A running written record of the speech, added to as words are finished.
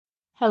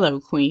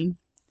Hello, Queen.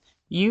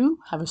 You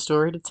have a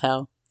story to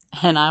tell,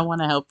 and I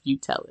want to help you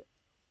tell it.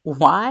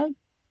 Why?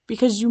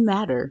 Because you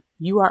matter.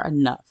 You are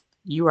enough.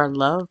 You are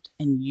loved,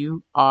 and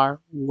you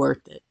are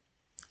worth it.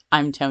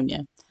 I'm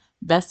Tonya,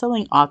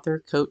 best-selling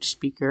author, coach,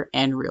 speaker,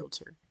 and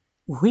realtor.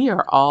 We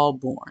are all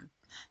born,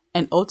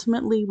 and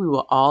ultimately we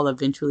will all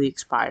eventually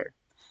expire.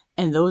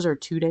 And those are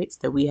two dates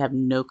that we have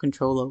no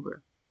control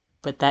over.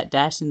 But that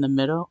dash in the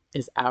middle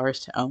is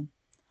ours to own.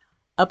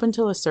 Up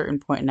until a certain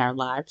point in our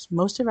lives,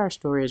 most of our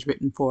story is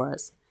written for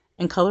us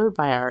and colored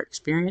by our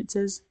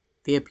experiences,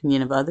 the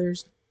opinion of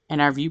others, and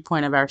our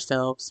viewpoint of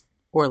ourselves,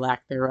 or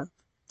lack thereof.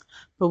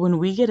 But when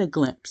we get a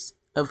glimpse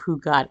of who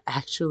God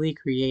actually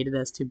created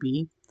us to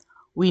be,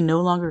 we no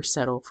longer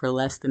settle for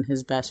less than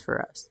His best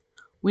for us.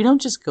 We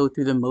don't just go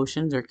through the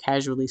motions or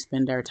casually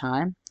spend our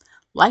time.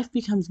 Life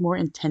becomes more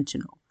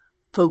intentional,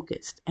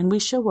 focused, and we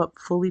show up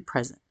fully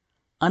present,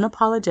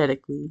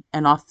 unapologetically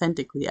and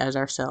authentically as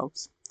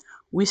ourselves.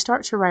 We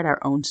start to write our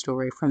own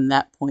story from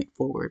that point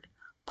forward,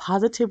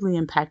 positively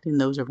impacting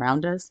those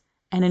around us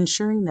and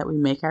ensuring that we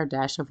make our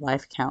dash of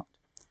life count.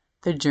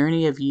 The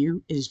journey of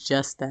you is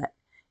just that.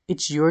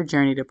 It's your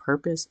journey to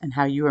purpose and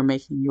how you are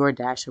making your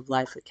dash of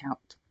life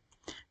count.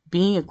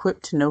 Being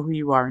equipped to know who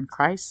you are in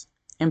Christ,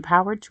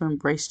 empowered to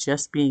embrace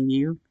just being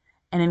you,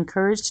 and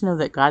encouraged to know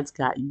that God's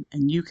got you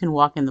and you can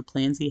walk in the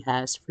plans He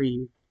has for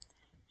you.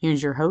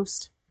 Here's your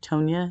host,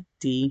 Tonya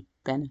D.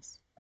 Bennis.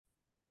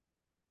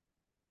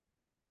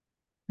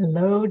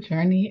 Hello,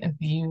 Journey of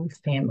You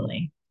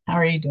family. How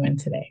are you doing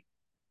today?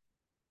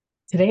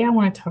 Today, I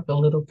want to talk a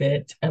little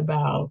bit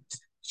about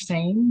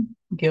shame,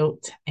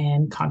 guilt,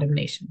 and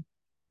condemnation,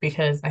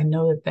 because I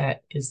know that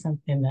that is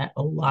something that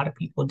a lot of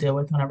people deal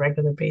with on a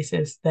regular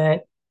basis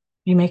that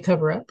you may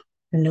cover up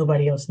and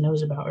nobody else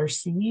knows about or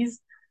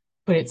sees,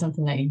 but it's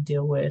something that you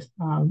deal with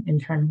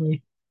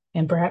internally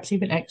and perhaps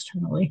even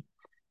externally.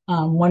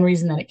 One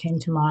reason that it came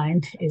to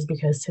mind is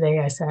because today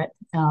I sat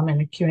in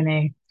a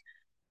Q&A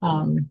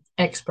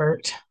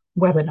expert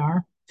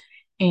webinar.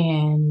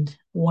 And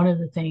one of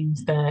the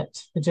things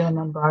that the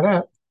gentleman brought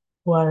up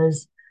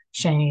was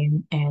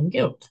shame and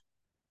guilt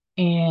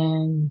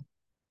and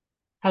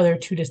how they're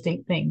two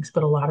distinct things,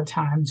 but a lot of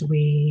times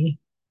we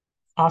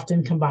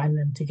often combine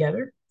them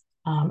together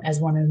as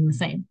one and the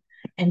same.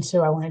 And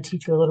so I want to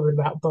teach you a little bit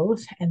about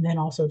both and then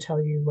also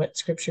tell you what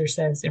scripture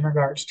says in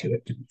regards to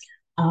it.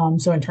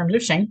 So, in terms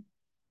of shame,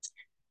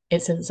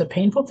 it says it's a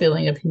painful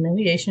feeling of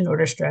humiliation or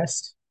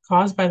distress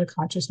caused by the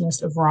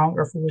consciousness of wrong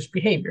or foolish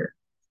behavior.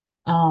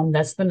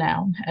 That's the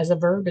noun. As a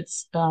verb,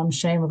 it's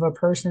shame of a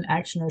person,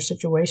 action, or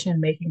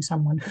situation making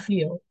someone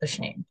feel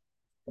ashamed.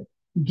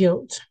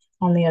 Guilt,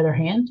 on the other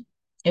hand,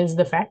 is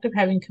the fact of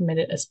having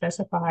committed a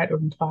specified or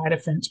implied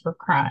offense or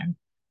crime,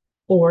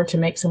 or to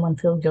make someone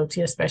feel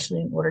guilty,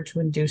 especially in order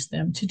to induce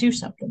them to do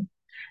something.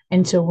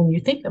 And so when you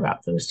think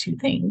about those two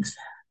things,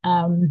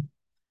 um,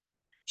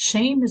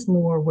 shame is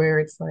more where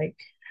it's like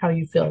how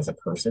you feel as a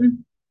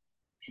person.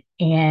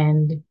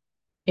 And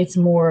it's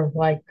more of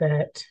like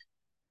that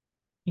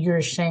you're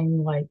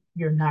ashamed, like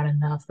you're not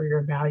enough or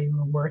your value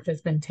or worth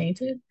has been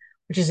tainted,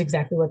 which is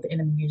exactly what the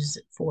enemy uses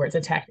it for. It's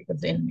a tactic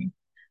of the enemy.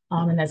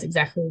 And that's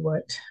exactly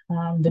what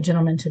the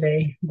gentleman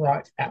today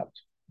brought out.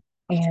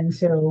 And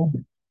so,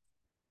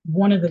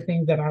 one of the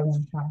things that I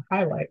want to kind of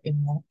highlight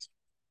in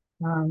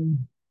that,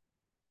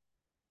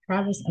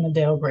 Travis and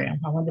Adele Graham,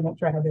 I wanted to make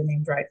sure I have their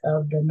names right,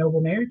 of the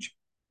Noble Marriage.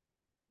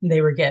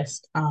 They were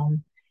guests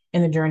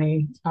in the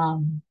Journey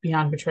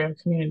Beyond Betrayal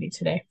community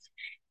today.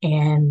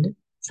 And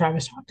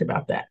Travis talked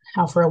about that,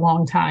 how for a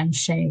long time,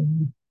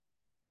 shame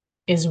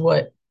is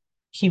what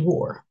he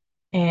wore.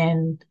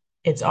 And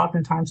it's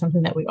oftentimes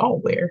something that we all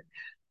wear.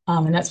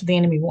 And that's what the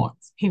enemy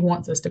wants. He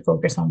wants us to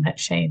focus on that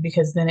shame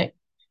because then it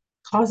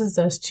causes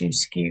us to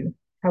skew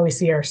how we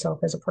see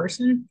ourselves as a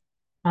person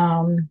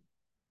um,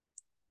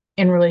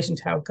 in relation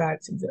to how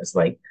God sees us.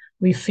 Like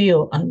we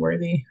feel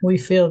unworthy. We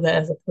feel that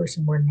as a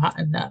person, we're not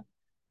enough.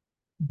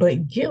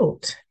 But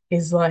guilt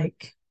is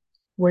like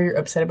where you're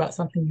upset about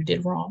something you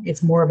did wrong.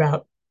 It's more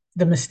about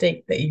the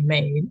mistake that you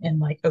made and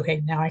like,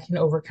 okay, now I can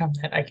overcome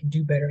that. I can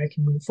do better. I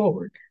can move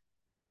forward.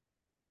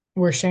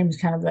 Where shame is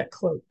kind of that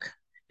cloak.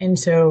 And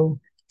so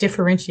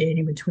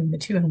differentiating between the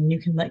two, and when you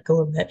can let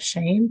go of that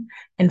shame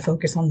and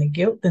focus on the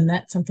guilt, then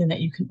that's something that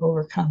you can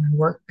overcome and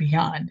work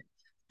beyond.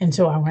 And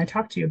so I want to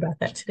talk to you about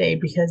that today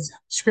because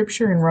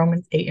scripture in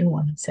Romans 8 and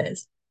 1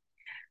 says,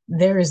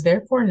 there is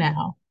therefore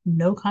now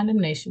no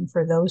condemnation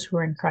for those who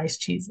are in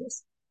Christ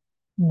Jesus.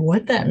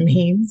 What that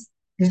means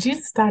is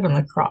Jesus died on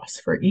the cross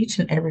for each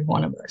and every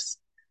one of us.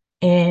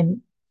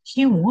 And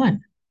he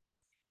won.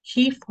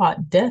 He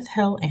fought death,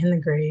 hell, and the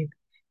grave,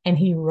 and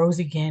he rose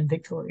again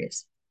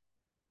victorious.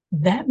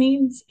 That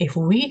means if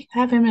we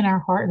have him in our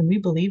heart and we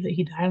believe that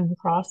he died on the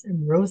cross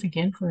and rose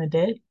again from the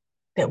dead,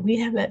 that we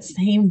have that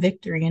same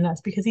victory in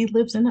us because he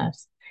lives in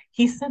us.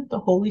 He sent the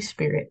Holy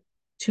Spirit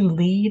to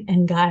lead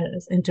and guide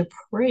us and to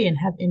pray and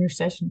have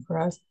intercession for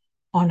us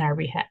on our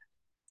behalf.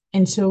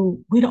 And so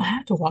we don't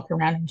have to walk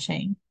around in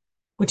shame,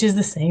 which is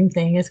the same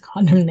thing as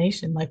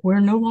condemnation. Like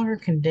we're no longer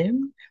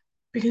condemned.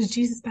 because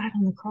Jesus died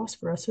on the cross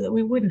for us so that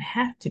we wouldn't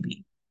have to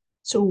be.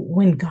 So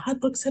when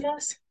God looks at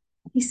us,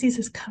 he sees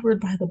us covered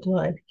by the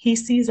blood. He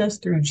sees us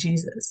through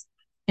Jesus.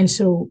 And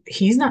so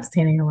he's not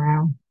standing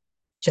around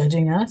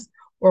judging us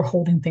or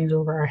holding things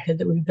over our head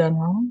that we've done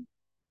wrong.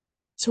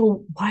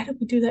 So why do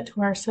we do that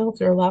to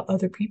ourselves or allow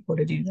other people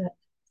to do that?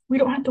 We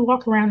don't have to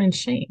walk around in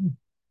shame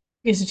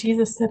because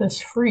Jesus set us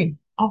free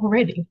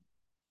already.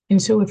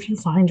 And so if you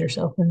find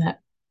yourself in that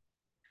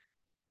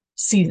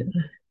season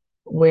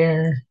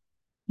where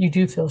you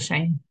do feel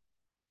shame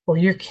or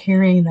you're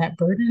carrying that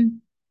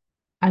burden,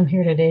 I'm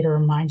here today to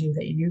remind you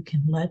that you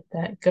can let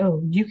that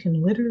go. You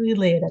can literally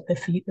lay it at the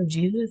feet of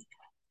Jesus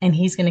and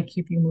he's going to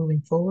keep you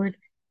moving forward.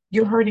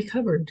 You're already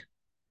covered.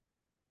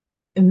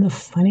 And the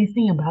funny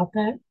thing about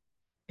that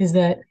is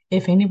that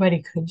if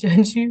anybody could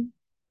judge you,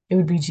 it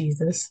would be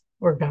Jesus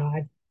or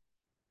God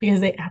because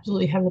they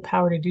absolutely have the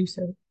power to do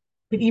so.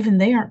 But even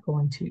they aren't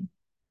going to.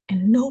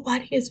 And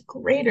nobody is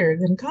greater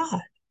than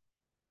God.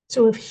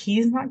 So if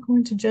he's not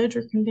going to judge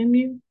or condemn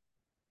you,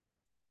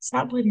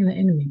 stop letting the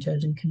enemy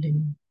judge and condemn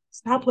you.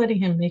 Stop letting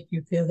him make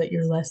you feel that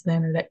you're less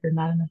than or that you're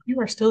not enough.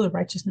 You are still the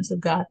righteousness of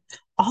God.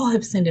 All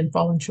have sinned and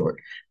fallen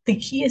short. The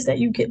key is that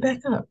you get back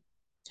up.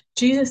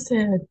 Jesus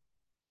said,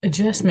 a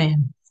just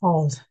man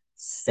falls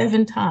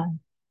 7 times,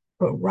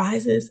 but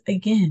rises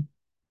again.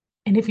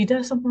 And if he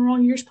does something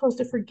wrong, you're supposed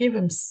to forgive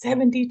him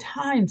 70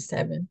 times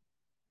 7.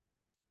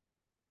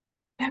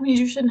 That means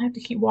you shouldn't have to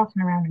keep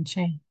walking around in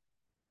shame.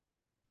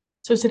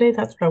 So today,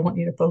 that's what I want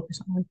you to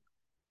focus on,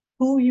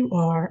 who you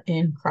are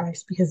in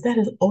Christ, because that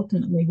is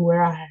ultimately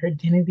where our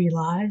identity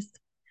lies.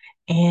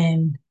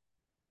 And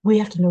we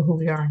have to know who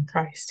we are in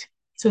Christ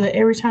so that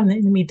every time the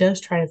enemy does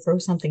try to throw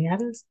something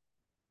at us,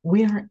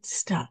 we aren't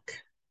stuck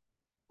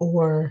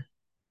or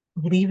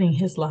believing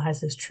his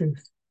lies as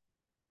truth.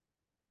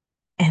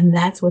 And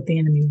that's what the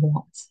enemy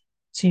wants.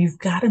 So you've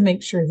got to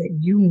make sure that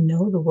you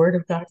know the word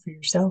of God for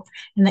yourself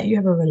and that you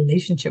have a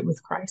relationship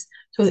with Christ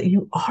so that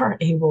you are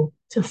able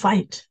to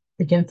fight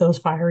against those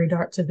fiery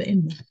darts of the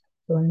enemy.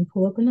 So let me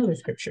pull up another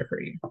scripture for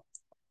you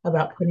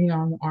about putting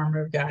on the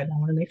armor of God. And I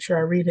want to make sure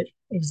I read it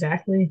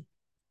exactly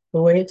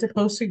the way it's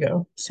supposed to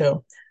go.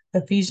 So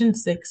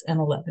Ephesians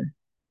 6:11.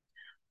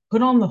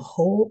 Put on the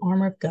whole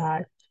armor of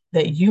God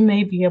that you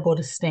may be able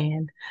to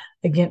stand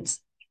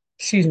against,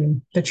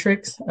 the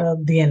tricks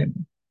of the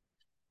enemy.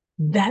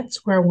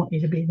 That's where I want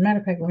you to be. Matter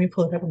of fact, let me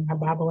pull it up in my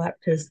Bible app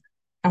because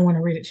I want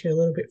to read it to you a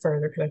little bit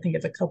further because I think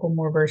it's a couple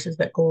more verses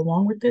that go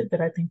along with it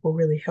that I think will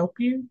really help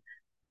you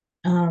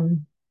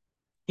um,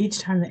 each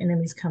time the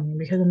enemy's coming.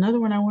 Because another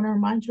one I want to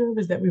remind you of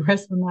is that we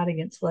wrestle not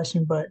against flesh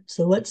and blood.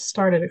 So let's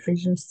start at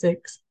Ephesians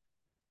 6,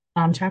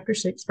 chapter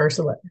 6, verse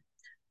 11.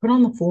 Put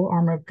on the full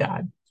armor of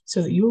God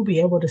so that you will be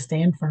able to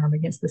stand firm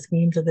against the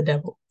schemes of the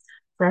devil.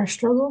 For our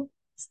struggle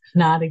is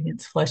not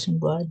against flesh and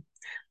blood,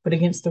 but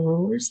against the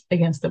rulers,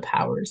 against the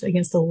powers,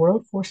 against the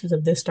world forces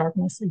of this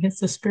darkness, against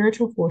the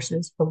spiritual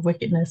forces of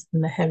wickedness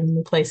in the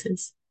heavenly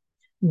places.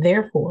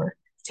 Therefore,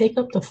 take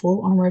up the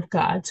full armor of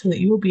God so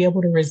that you will be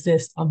able to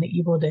resist on the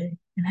evil day,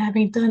 and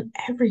having done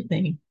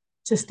everything,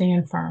 to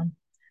stand firm.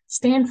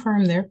 Stand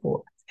firm,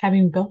 therefore,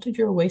 having belted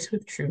your waist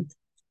with truth,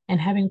 and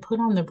having put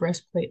on the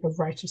breastplate of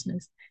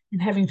righteousness,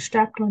 and having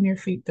strapped on your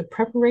feet the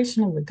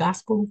preparation of the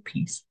gospel of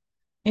peace.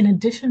 In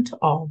addition to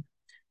all,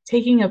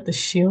 taking up the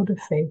shield of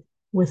faith,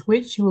 with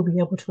which you will be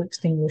able to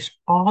extinguish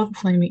all the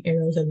flaming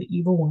arrows of the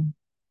evil one,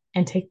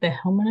 and take the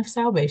helmet of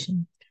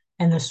salvation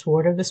and the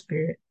sword of the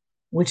Spirit,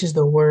 which is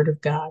the word of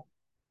God.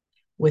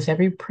 With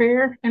every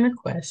prayer and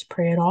request,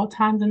 pray at all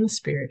times in the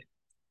Spirit.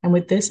 And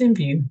with this in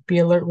view, be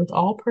alert with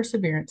all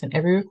perseverance and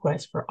every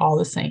request for all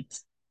the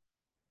saints.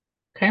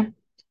 Okay?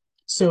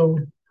 So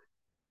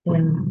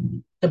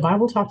when the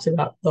Bible talks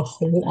about the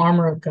whole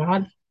armor of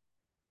God,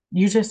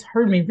 you just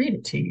heard me read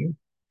it to you.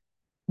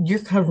 You're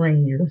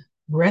covering your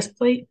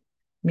breastplate,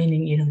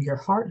 meaning, your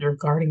heart, you're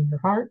guarding your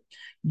heart.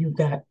 You've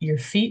got your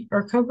feet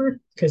are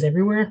covered because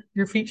everywhere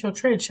your feet shall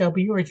tread shall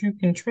be yours. You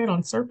can tread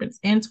on serpents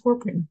and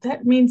scorpions.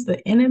 That means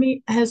the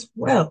enemy as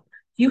well.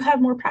 You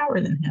have more power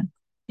than him.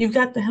 You've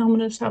got the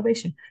helmet of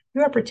salvation.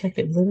 You are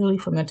protected literally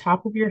from the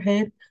top of your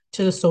head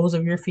to the soles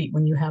of your feet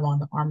when you have on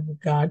the armor of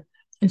God.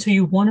 And so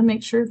you want to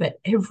make sure that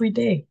every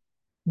day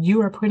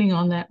you are putting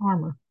on that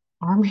armor,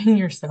 arming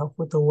yourself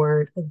with the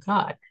word of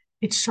God.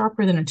 It's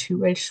sharper than a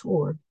two-edged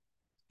sword.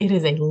 It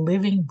is a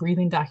living,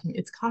 breathing document.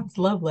 It's God's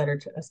love letter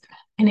to us,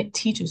 and it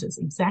teaches us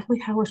exactly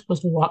how we're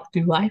supposed to walk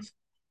through life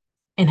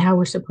and how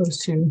we're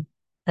supposed to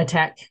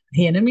attack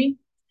the enemy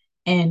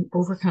and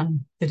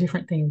overcome the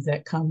different things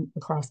that come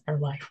across our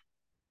life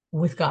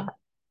with God.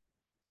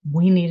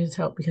 We need his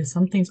help because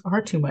some things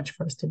are too much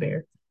for us to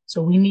bear.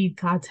 So we need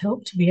God's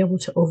help to be able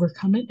to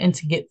overcome it and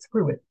to get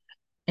through it.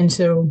 And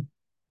so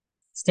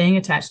staying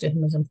attached to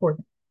him is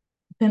important.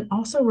 Then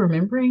also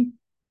remembering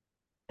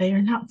they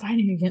are not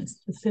fighting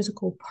against the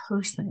physical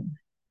person.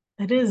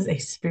 That is a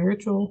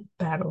spiritual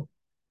battle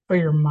for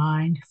your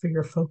mind, for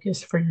your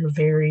focus, for your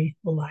very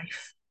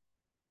life.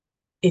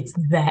 It's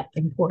that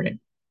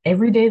important.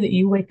 Every day that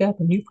you wake up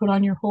and you put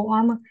on your whole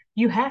armor,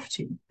 you have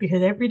to,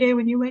 because every day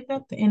when you wake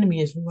up, the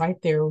enemy is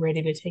right there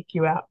ready to take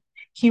you out.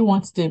 He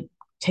wants to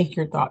take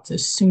your thoughts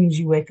as soon as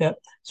you wake up.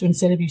 So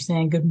instead of you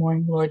saying, "Good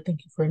morning, Lord,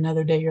 thank you for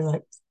another day," you're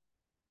like,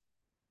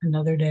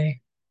 "Another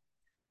day.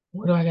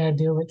 What do I got to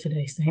deal with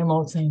today? Same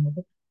old, same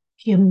old."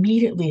 He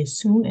immediately, as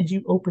soon as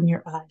you open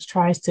your eyes,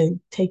 tries to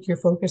take your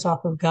focus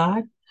off of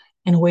God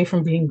and away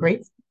from being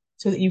grateful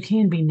so that you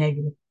can be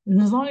negative.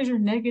 And as long as you're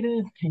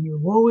negative and you're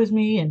woe is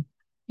me and,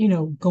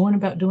 going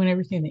about doing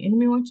everything the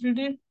enemy wants you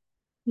to do,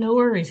 no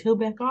worries. He'll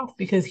back off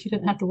because he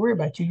doesn't have to worry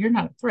about you. You're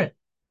not a threat.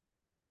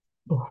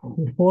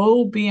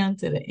 Woe be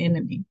unto the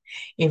enemy.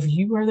 If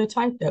you are the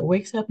type that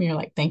wakes up and you're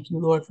like, "Thank you,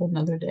 Lord, for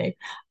another day.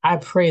 I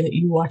pray that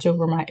you watch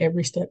over my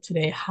every step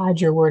today. Hide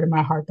your word in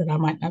my heart that I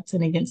might not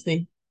sin against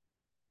thee."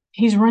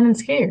 He's running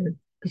scared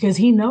because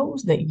he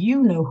knows that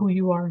you know who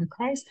you are in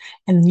Christ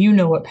and you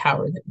know what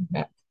power that you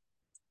have.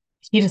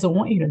 He doesn't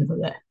want you to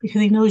know that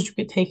because he knows you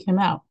could take him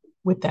out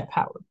with that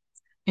power.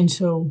 And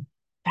so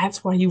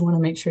that's why you want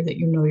to make sure that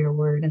you know your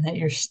word and that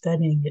you're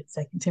studying it.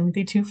 2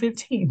 Timothy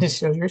 2:15 to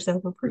show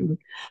yourself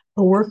approved.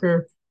 A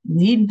worker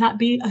need not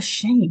be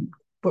ashamed,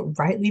 but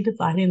rightly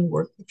dividing the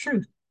word of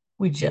truth.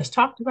 We just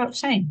talked about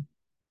shame.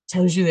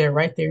 Tells you there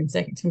right there in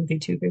 2 Timothy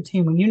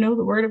 2:15. When you know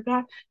the word of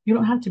God, you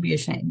don't have to be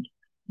ashamed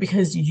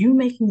because you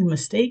making a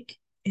mistake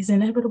is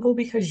inevitable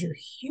because you're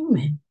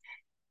human.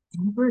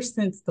 Ever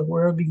since the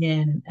world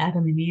began and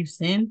Adam and Eve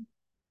sinned,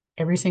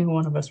 every single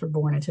one of us were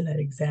born into that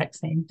exact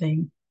same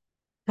thing.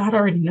 God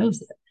already knows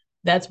that.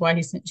 That's why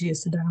he sent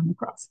Jesus to die on the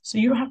cross. So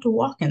you don't have to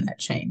walk in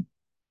that shame.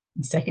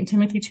 And 2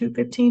 Timothy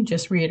 2:15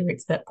 just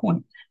reiterates that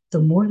point. The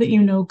more that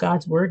you know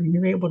God's word and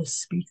you're able to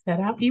speak that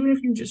out, even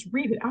if you just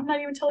read it, I'm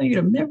not even telling you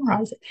to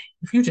memorize it.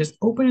 If you just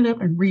open it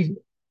up and read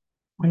it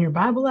on your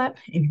Bible app,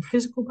 in your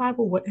physical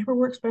Bible, whatever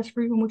works best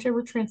for you and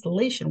whichever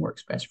translation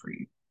works best for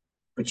you.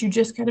 But you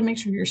just got to make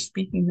sure you're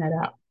speaking that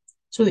out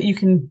so that you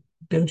can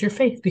build your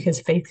faith because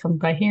faith comes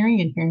by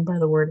hearing and hearing by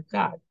the word of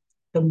God.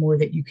 The more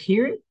that you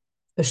hear it,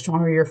 the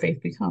stronger your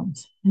faith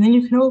becomes. And then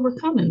you can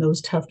overcome in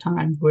those tough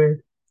times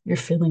where you're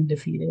feeling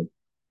defeated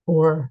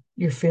or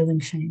you're feeling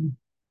shame.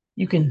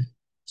 You can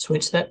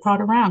switch that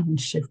thought around and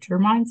shift your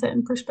mindset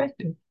and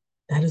perspective.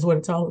 That is what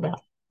it's all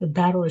about. The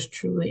battle is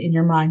truly in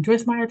your mind.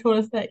 Joyce Meyer told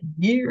us that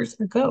years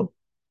ago.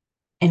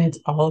 And it's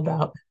all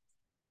about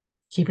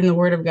keeping the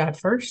word of God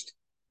first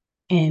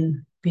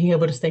and being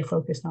able to stay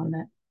focused on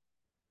that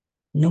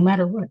no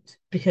matter what,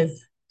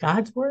 because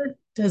God's word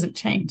doesn't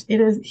change.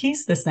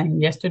 He's the same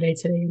yesterday,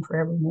 today, and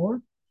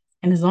forevermore.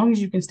 And as long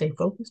as you can stay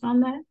focused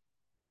on that,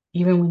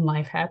 even when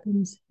life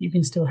happens, you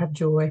can still have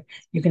joy,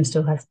 you can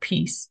still have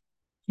peace.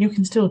 You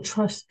can still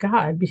trust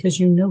God because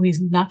you know He's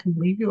not going to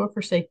leave you or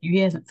forsake you. He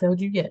hasn't failed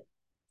you yet,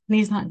 and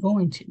He's not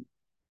going to.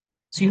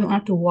 So you don't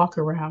have to walk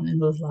around in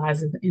those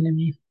lies of the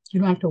enemy. You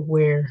don't have to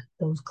wear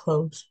those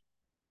clothes.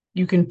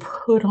 You can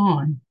put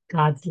on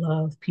God's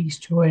love, peace,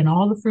 joy, and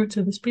all the fruits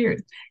of the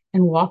Spirit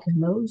and walk in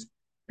those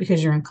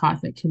because you're in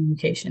constant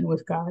communication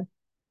with God.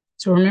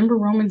 So remember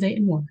Romans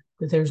 8:1,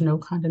 that there's no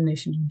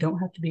condemnation. You don't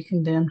have to be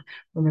condemned.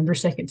 Remember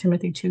 2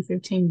 Timothy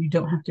 2:15, you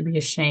don't have to be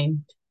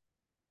ashamed.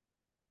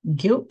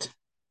 Guilt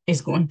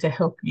is going to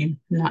help you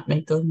not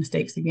make those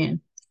mistakes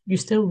again. You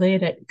still lay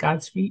it at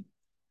God's feet,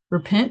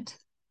 repent,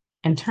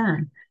 and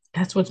turn.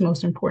 That's what's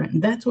most important.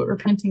 And that's what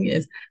repenting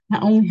is.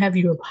 Not only have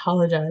you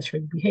apologized for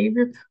the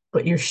behavior,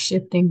 but you're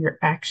shifting your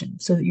action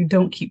so that you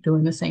don't keep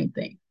doing the same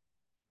thing.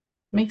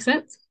 Make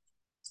sense?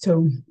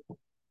 So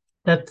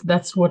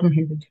that's what I'm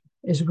here to do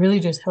is really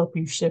just help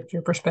you shift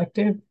your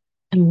perspective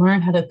and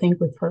learn how to think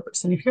with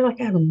purpose. And if you're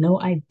like, "I have no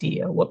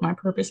idea what my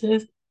purpose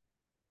is,"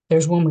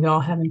 there's one we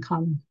all have in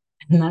common,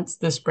 and that's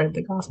to spread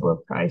the gospel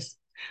of Christ,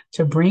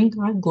 to bring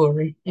God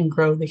glory and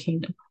grow the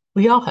kingdom.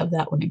 We all have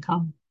that one in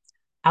common.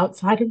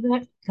 Outside of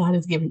that, God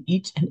has given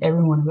each and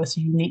every one of us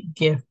a unique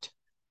gift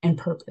and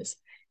purpose.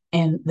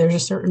 And there's a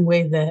certain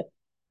way that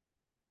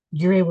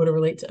you're able to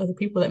relate to other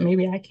people that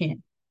maybe I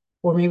can't.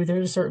 Or maybe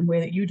there's a certain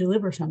way that you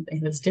deliver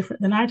something that's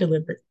different than I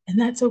deliver it. And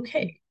that's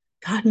okay.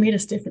 God made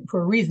us different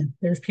for a reason.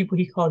 There's people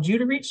He called you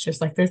to reach,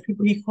 just like there's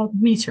people He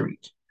called me to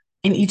reach.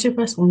 And each of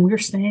us, when we're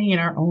staying in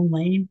our own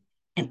lane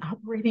and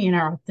operating in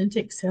our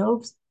authentic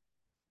selves,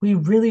 we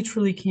really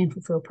truly can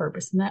fulfill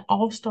purpose. And that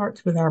all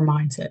starts with our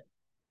mindset.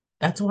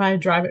 That's why I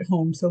drive it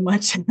home so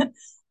much,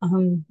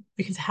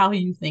 because how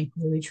you think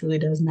really truly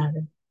does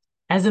matter.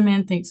 As a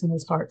man thinks in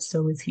his heart,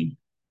 so is he.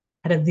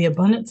 Out of the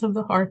abundance of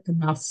the heart, the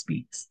mouth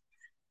speaks.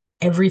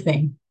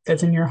 Everything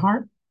that's in your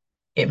heart,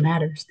 it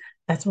matters.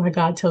 That's why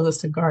God tells us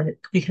to guard it,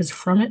 because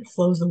from it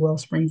flows the well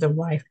springs of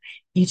life.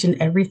 Each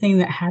and everything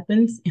that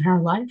happens in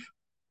our life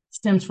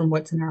stems from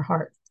what's in our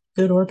heart,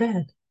 good or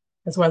bad.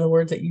 That's why the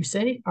words that you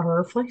say are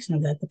a reflection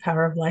of that. The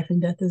power of life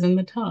and death is in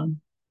the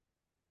tongue.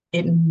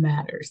 It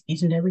matters,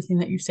 each and everything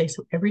that you say.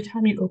 So every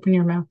time you open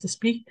your mouth to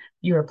speak,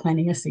 you are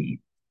planting a seed,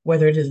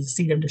 whether it is a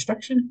seed of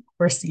destruction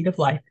or a seed of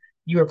life.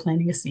 You are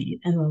planting a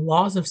seed, and the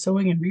laws of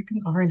sowing and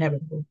reaping are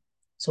inevitable.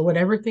 So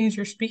whatever things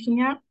you're speaking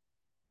out,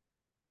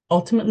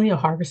 ultimately a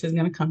harvest is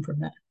going to come from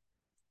that.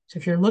 So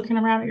if you're looking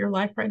around at your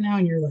life right now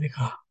and you're like,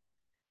 oh,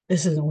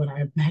 this isn't what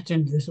I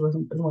imagined, this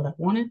wasn't what I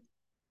wanted,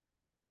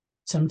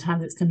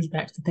 sometimes it comes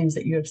back to things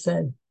that you have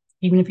said.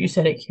 Even if you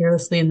said it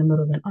carelessly in the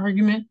middle of an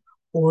argument,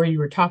 or you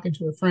were talking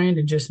to a friend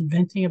and just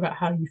venting about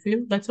how you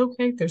feel, that's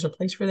okay. There's a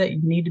place for that. You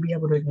need to be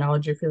able to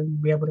acknowledge your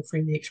feelings, be able to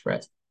freely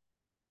express,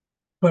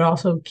 but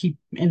also keep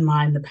in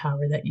mind the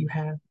power that you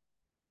have.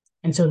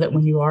 And so that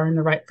when you are in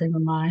the right frame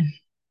of mind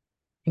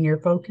and you're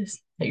focused,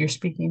 that you're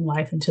speaking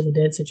life into the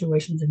dead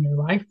situations in your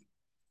life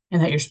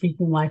and that you're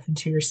speaking life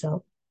into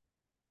yourself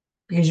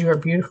because you are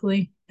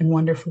beautifully and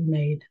wonderfully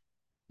made.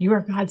 You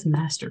are God's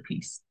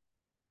masterpiece.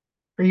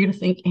 For you to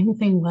think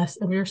anything less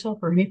of yourself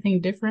or anything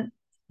different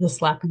is a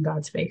slap in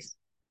God's face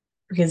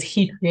because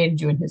He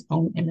created you in His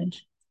own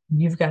image.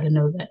 You've got to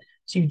know that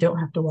so you don't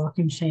have to walk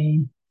in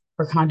shame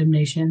or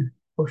condemnation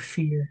or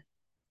fear.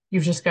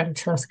 You've just got to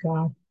trust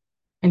God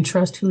and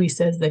trust who He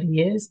says that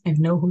He is and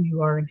know who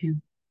you are in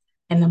Him.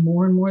 And the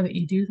more and more that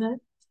you do that,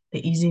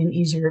 the easier and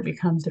easier it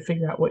becomes to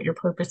figure out what your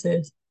purpose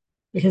is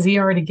because He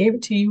already gave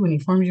it to you when He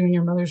formed you in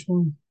your mother's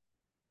womb.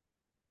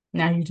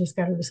 Now you just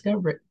got to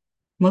discover it.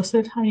 Most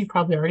of the time, you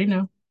probably already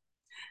know.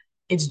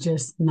 It's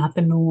just not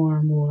the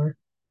norm or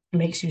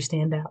makes you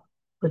stand out.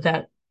 But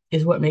that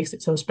is what makes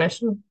it so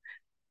special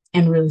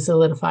and really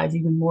solidifies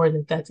even more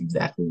that that's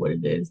exactly what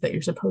it is that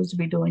you're supposed to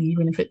be doing,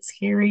 even if it's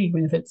scary,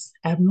 even if it's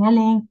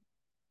abnormal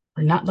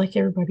or not like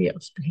everybody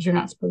else, because you're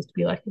not supposed to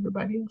be like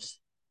everybody else.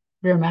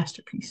 You're a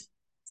masterpiece.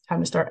 It's time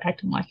to start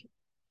acting like it.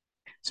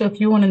 So if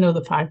you want to know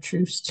the 5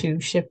 truths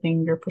to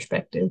shifting your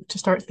perspective to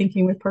start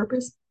thinking with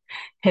purpose,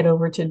 head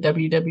over to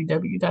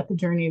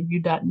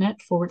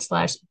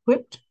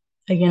www.thejourneyofyou.net/equipped.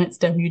 Again, it's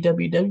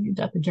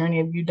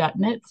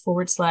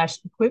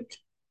www.thejourneyofyou.net/equipped.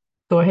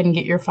 Go ahead and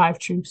get your 5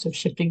 truths of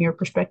shifting your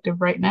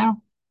perspective right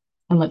now,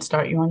 and let's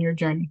start you on your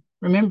journey.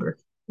 Remember,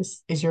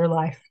 this is your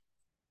life.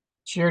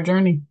 It's your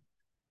journey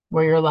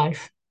where your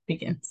life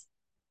begins.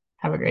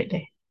 Have a great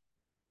day.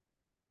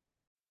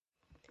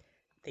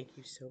 Thank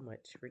you so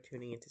much for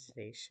tuning into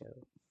today's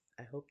show.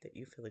 I hope that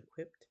you feel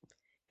equipped,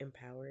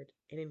 empowered,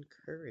 and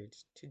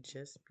encouraged to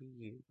just be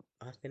you,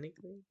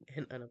 authentically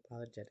and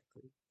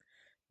unapologetically.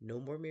 No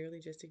more merely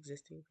just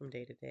existing from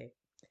day to day.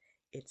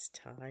 It's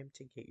time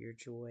to get your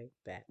joy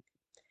back.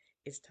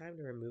 It's time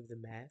to remove the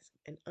mask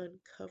and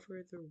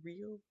uncover the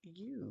real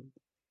you.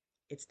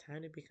 It's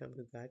time to become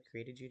who God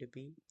created you to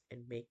be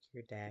and make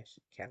your dash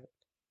count.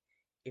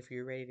 If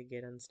you're ready to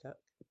get unstuck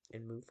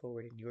and move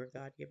forward in your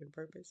God given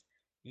purpose,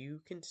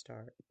 you can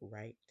start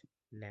right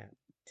now.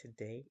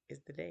 Today is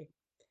the day.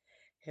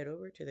 Head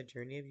over to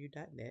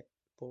thejourneyofyou.net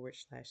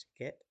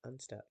 /get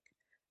unstuck.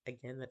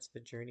 Again, that's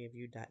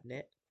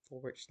thejourneyofyou.net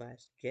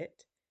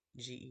 /get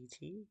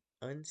GET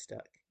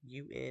unstuck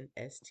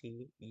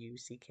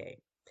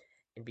UNSTUCK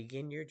and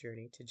begin your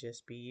journey to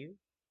just be you,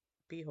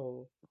 be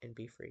whole, and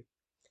be free.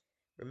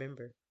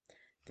 Remember,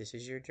 this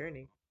is your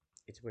journey.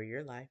 It's where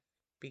your life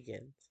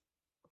begins.